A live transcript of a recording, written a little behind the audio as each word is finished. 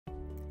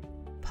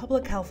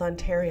Public Health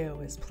Ontario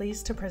is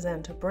pleased to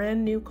present a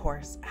brand new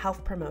course,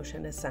 Health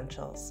Promotion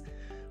Essentials.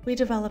 We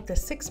developed a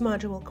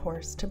 6-module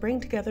course to bring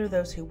together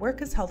those who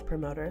work as health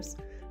promoters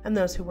and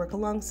those who work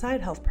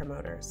alongside health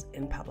promoters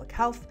in public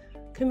health,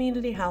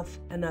 community health,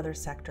 and other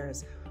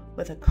sectors,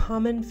 with a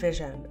common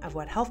vision of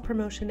what health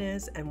promotion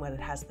is and what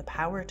it has the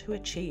power to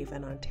achieve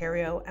in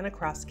Ontario and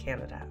across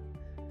Canada.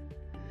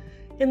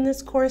 In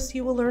this course,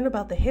 you will learn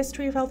about the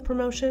history of health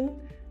promotion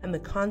and the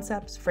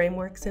concepts,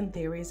 frameworks, and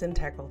theories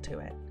integral to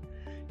it.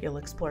 You'll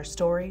explore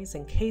stories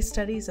and case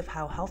studies of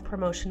how health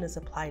promotion is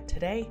applied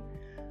today.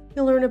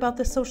 You'll learn about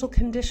the social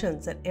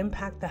conditions that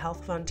impact the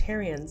health of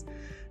Ontarians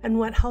and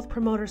what health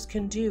promoters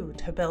can do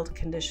to build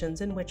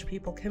conditions in which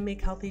people can make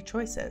healthy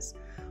choices,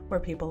 where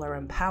people are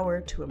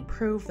empowered to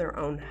improve their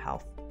own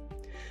health.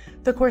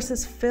 The course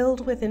is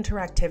filled with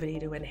interactivity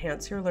to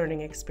enhance your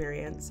learning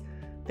experience,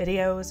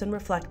 videos and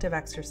reflective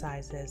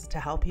exercises to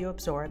help you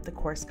absorb the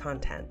course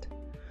content.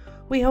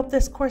 We hope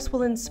this course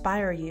will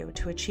inspire you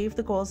to achieve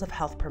the goals of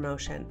health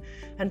promotion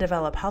and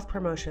develop health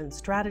promotion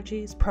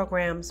strategies,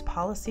 programs,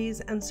 policies,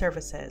 and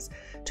services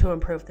to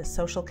improve the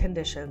social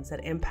conditions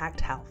that impact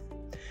health.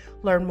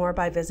 Learn more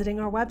by visiting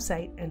our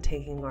website and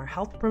taking our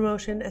Health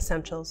Promotion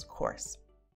Essentials course.